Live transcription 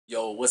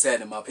Yo, what's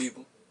happening, my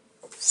people?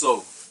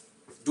 So,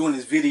 doing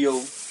this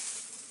video,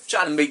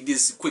 trying to make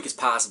this as quick as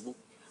possible,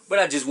 but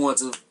I just want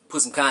to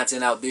put some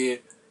content out there.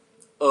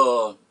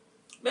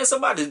 Man,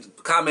 somebody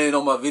commented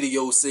on my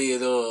video,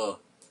 said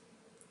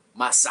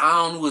my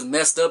sound was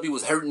messed up, it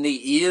was hurting their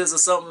ears or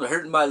something,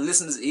 hurting my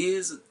listeners'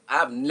 ears.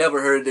 I've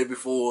never heard that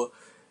before,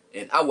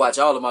 and I watch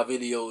all of my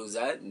videos.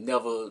 It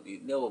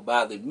never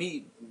bothered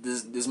me.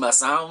 Is my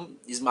sound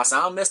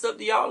messed up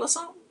to y'all or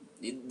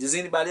something? Does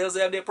anybody else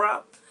have that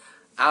problem?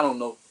 I don't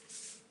know.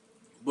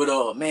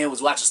 But man,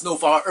 was watching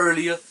Snowfall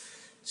earlier.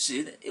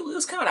 Shit, it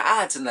was kind of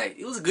odd tonight.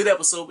 It was a good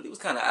episode, but it was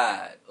kind of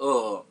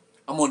odd.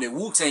 I'm on the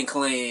Wu-Tang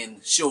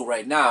Clan show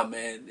right now,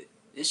 man.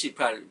 This shit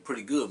probably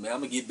pretty good, man. I'm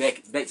gonna get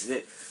back to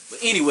that. But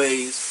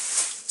anyways,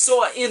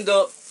 so I end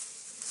up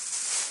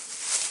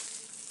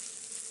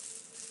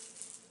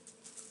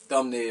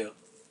thumbnail.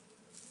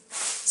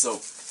 So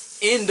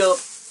end up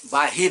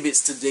by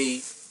HIBBETT'S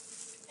today.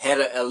 Had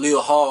a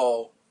little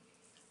haul.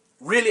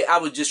 Really, I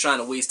was just trying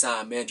to waste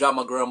time, man. Dropped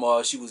my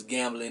grandma. She was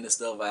gambling and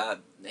stuff. I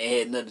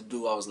had nothing to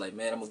do. I was like,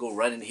 man, I'm going to go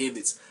right into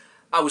HIBBETT'S.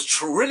 I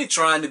was really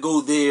trying to go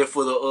there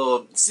for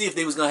the, see if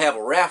they was going to have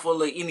a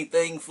raffle or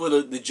anything for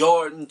the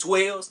Jordan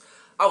 12s.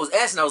 I was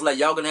asking, I was like,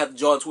 y'all going to have the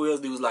Jordan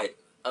 12s? They was like,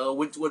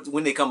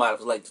 when they come out? It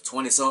was like the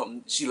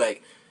 20-something. She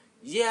like,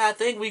 yeah, I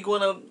think we going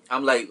to,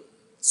 I'm like,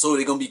 so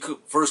they're going to be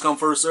first come,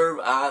 first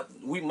serve?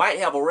 We might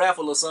have a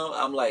raffle or something.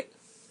 I'm like,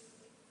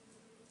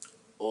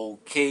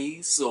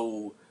 okay,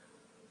 so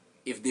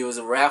if there was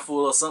a raffle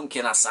or something,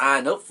 can I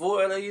sign up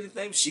for it or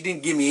anything? She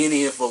didn't give me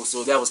any info,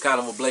 so that was kind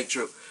of a blank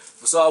trip.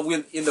 So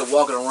I end up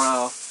walking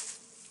around,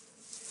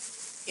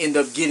 end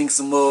up getting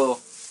some a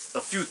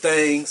few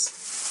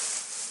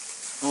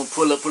things. I'm gonna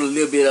put a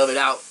little bit of it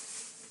out.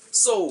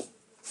 So,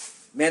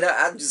 man,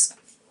 I just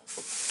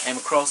came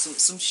across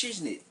some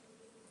shiznit.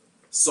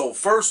 So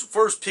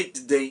first pick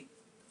today.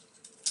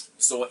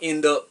 So I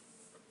end up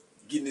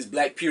getting this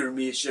Black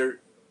Pyramid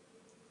shirt.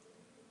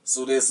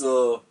 So there's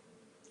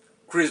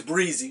Chris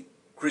Breezy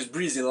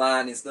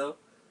line and stuff.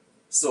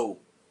 So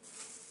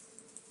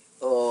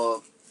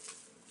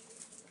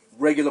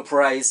regular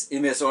price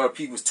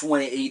MSRP was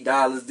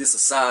 $28. This is a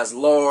size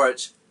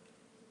large.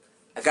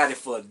 I got it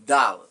for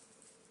 $1.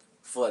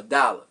 For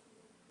 $1.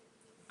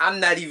 I'm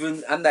not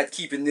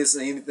keeping this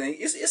or anything.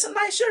 It's a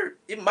nice shirt.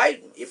 It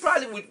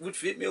probably would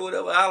fit me or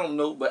whatever. I don't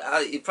know, but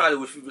it probably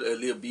would fit me a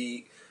little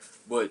big.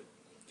 But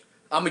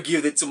I'm gonna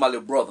give it to my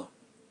little brother.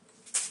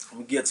 I'm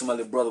gonna give it to my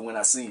little brother when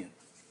I see him.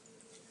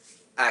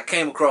 I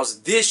came across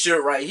this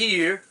shirt right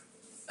here,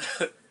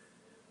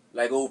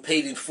 like old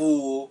Paid in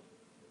Full.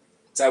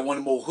 It's like one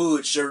of the more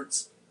hood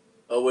shirts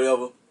or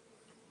whatever.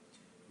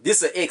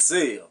 This a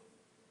XL.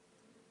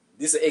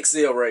 This a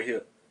XL right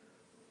here.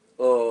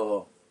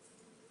 So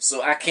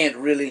I can't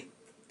really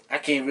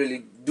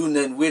do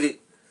nothing with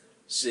it.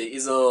 Shit,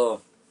 it's I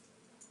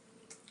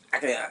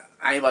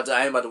ain't about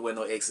to wear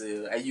no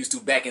XL. I used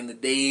to back in the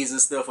days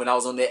and stuff when I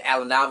was on that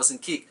Allen Iverson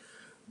kick.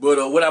 But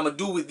what I'm gonna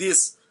do with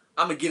this,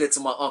 I'm gonna get it to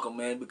my uncle,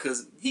 man,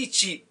 because he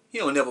cheap. He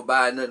don't never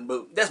buy nothing,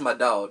 but that's my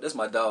dog. That's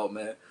my dog,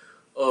 man.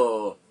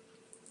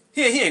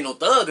 He ain't no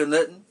thug or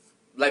nothing.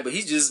 Like, but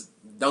he just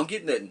don't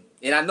get nothing.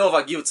 And I know if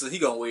I give it to him, he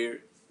gonna wear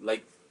it.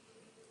 Like,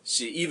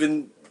 shit,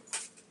 even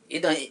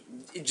it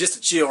just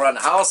to chill around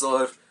the house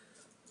or if,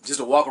 just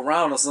to walk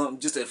around or something,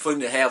 just for him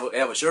to have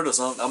a shirt or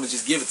something, I'm gonna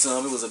just give it to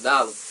him. It was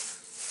 $1.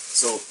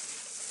 So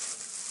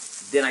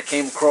then I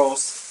came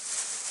across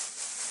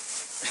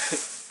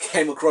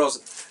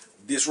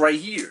this right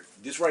here.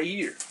 This right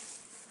here.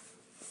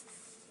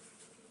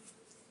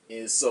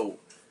 And so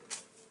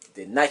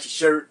the Nike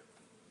shirt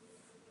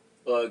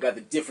got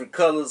the different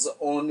colors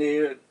on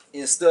there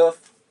and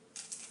stuff.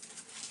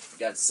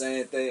 Got the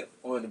same thing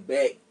on the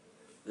back.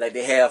 Like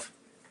they have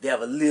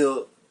a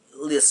little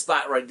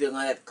spot right there.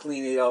 I have to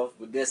clean it off,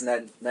 but that's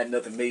not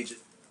nothing major.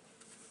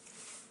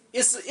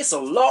 It's a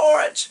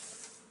large.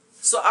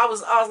 So I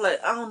was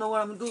like, I don't know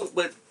what I'm gonna do,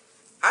 but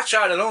I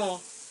tried it on,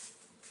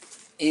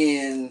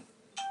 and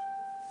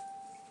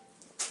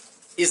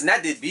it's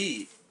not that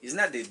big. It's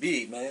not that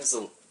big, man.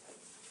 So,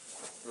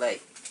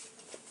 like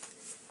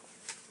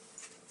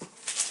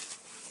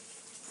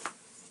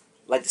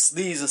the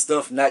sleeves and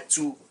stuff, not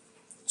too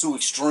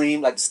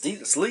extreme. Like the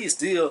sleeves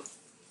still,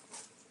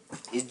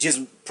 it's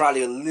just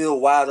probably a little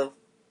wider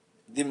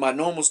than my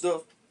normal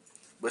stuff.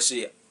 But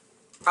shit,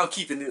 I'm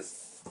keeping this.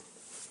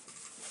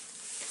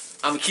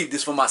 I'm gonna keep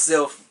this for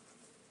myself.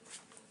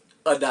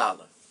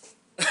 $1.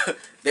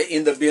 They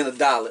end up being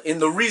 $1.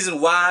 And the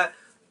reason why,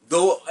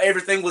 though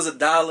everything was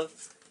 $1,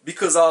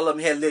 because all of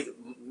them had like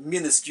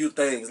minuscule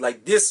things.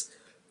 Like this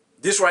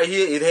right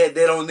here, it had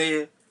that on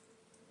there.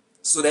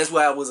 So that's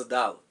why it was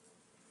 $1.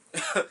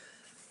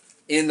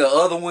 And the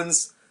other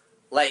ones,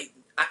 like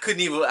I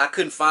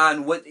couldn't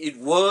find what it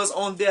was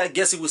on there. I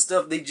guess it was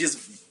stuff they just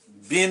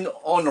been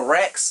on the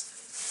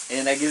racks.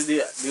 And I guess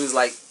it was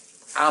like,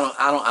 I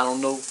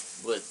don't know,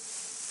 but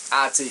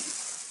I'll take it.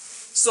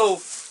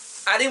 So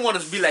I didn't want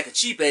to be like a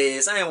cheap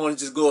ass. I didn't want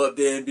to just go up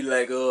there and be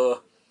like,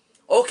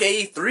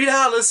 okay,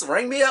 $3,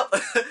 ring me up.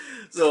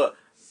 So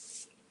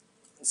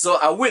So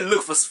I went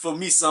look for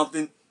me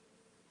something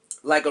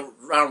like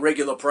around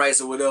regular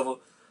price or whatever.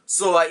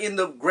 So I end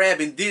up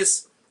grabbing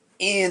this,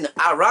 and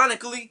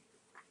ironically,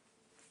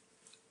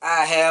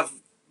 I have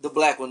the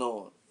black one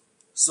on.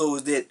 So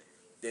is that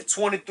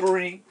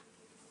 23,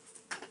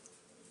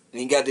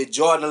 and you got that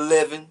Jordan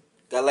 11,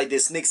 got like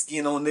that snake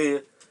skin on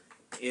there,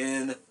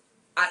 and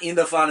I end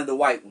up finding the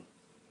white one.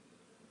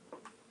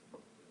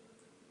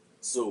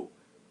 So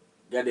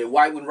got that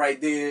white one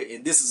right there,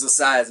 and this is a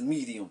size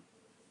medium.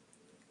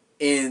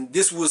 And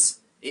this was,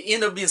 it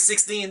ended up being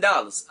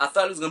 $16. I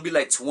thought it was gonna be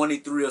like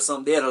 23 or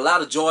something. They had a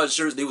lot of Jordan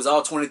shirts. They was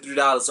all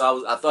 $23,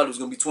 so I thought it was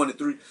gonna be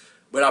 23.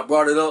 But I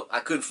brought it up.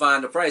 I couldn't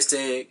find the price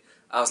tag.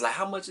 I was like,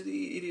 how much it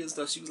is?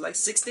 She was like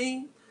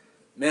 16.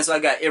 Man, so I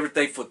got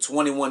everything for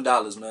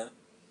 $21, man.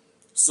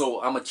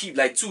 So I'm gonna keep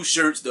like 2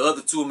 shirts. The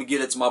other 2 I'm gonna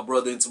get it to my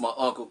brother and to my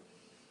uncle.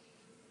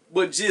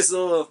 But just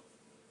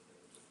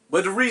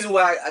but the reason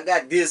why I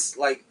got this,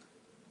 like,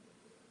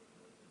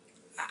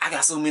 I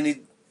got so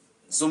many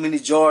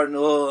Jordan,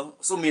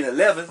 so many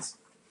 11s.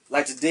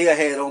 Like today I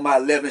had on my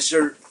 11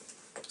 shirt.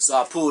 So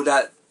I pulled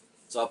out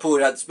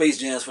the Space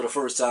Jams for the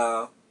first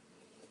time.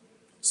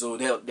 So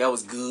that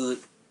was good.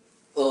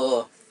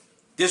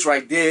 This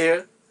right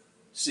there.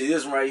 See,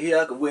 this one right here,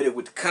 I could wear it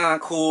with the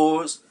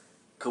Concords.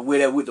 Could wear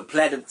that with the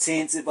platinum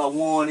tints if I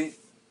wanted.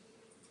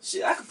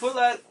 Shit, I could put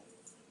like,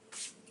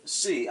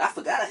 shit, I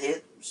forgot I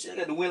had, shit, I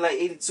got to win like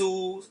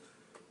 82s,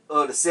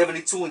 the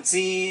 72 and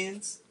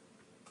 10s.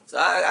 So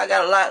I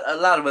got a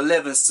lot of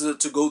 11s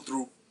to go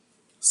through.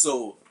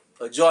 So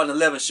a Jordan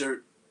 11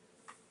 shirt,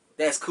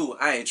 that's cool.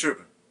 I ain't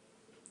tripping.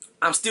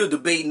 I'm still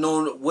debating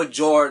on what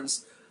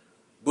Jordans,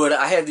 but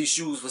I have these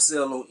shoes for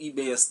sale on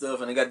eBay and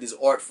stuff, and I got this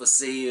art for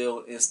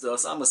sale and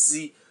stuff. So I'm gonna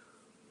see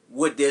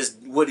what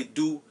it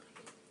do.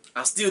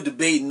 I'm still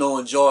debating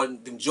on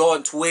them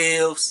Jordan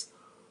 12s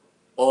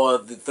or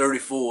the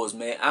 34s,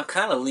 man. I'm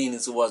kind of leaning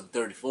towards the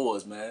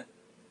 34s, man.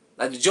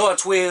 Like the Jordan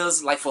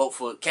 12s, like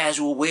for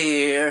casual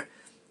wear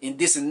and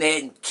this and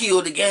that, and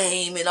kill the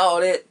game and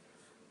all that.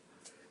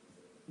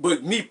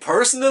 But me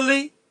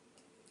personally,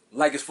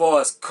 like as far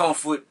as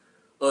comfort,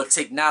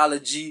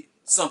 technology,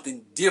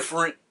 something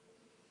different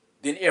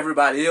than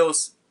everybody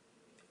else,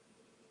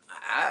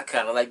 I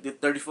kind of like the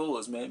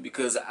 34s, man,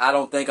 because I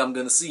don't think I'm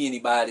going to see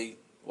anybody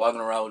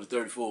walking around with the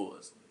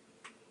 34s.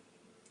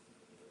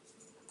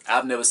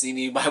 I've never seen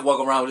anybody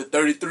walking around with the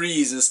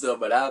 33s and stuff,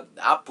 but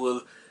I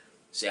pull,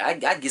 shit, I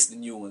get the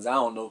new ones. I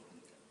don't know.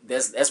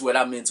 That's what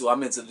I'm into.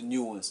 I'm into the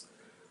new ones.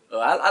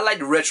 I like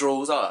the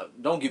retros.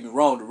 Don't get me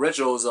wrong, the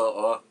retros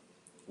are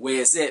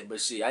where it's at,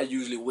 but shit, I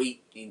usually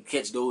wait and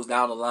catch those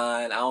down the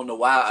line. I don't know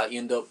why I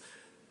end up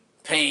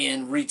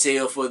paying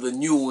retail for the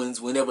new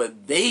ones whenever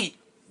they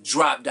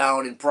drop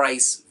down in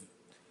price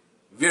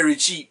very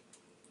cheap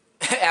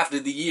after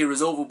the year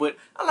is over. But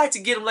I like to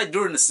get them like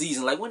during the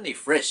season, like when they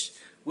fresh,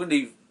 when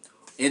the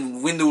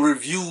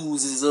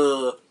reviews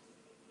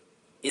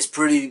is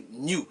pretty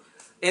new.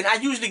 And I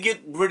usually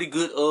get pretty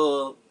good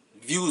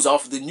views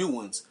off of the new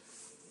ones,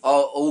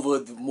 all over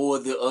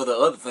the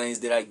other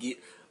things that I get.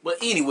 But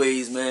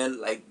anyways,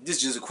 man, like, this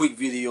is just a quick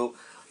video.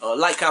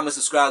 Like, comment,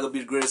 subscribe. Gonna be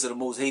the greatest of the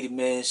most hated,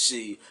 man.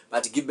 Shit,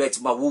 about to get back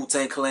to my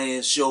Wu-Tang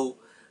Clan show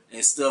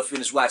and stuff.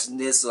 Finish watching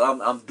this, so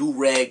I'm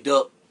do-ragged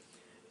up.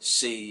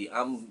 Shit,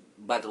 I'm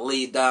about to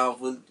lay it down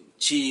for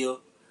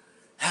chill.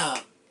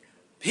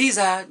 Peace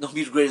out. Don't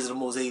be the greatest of the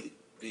most hated.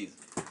 Peace.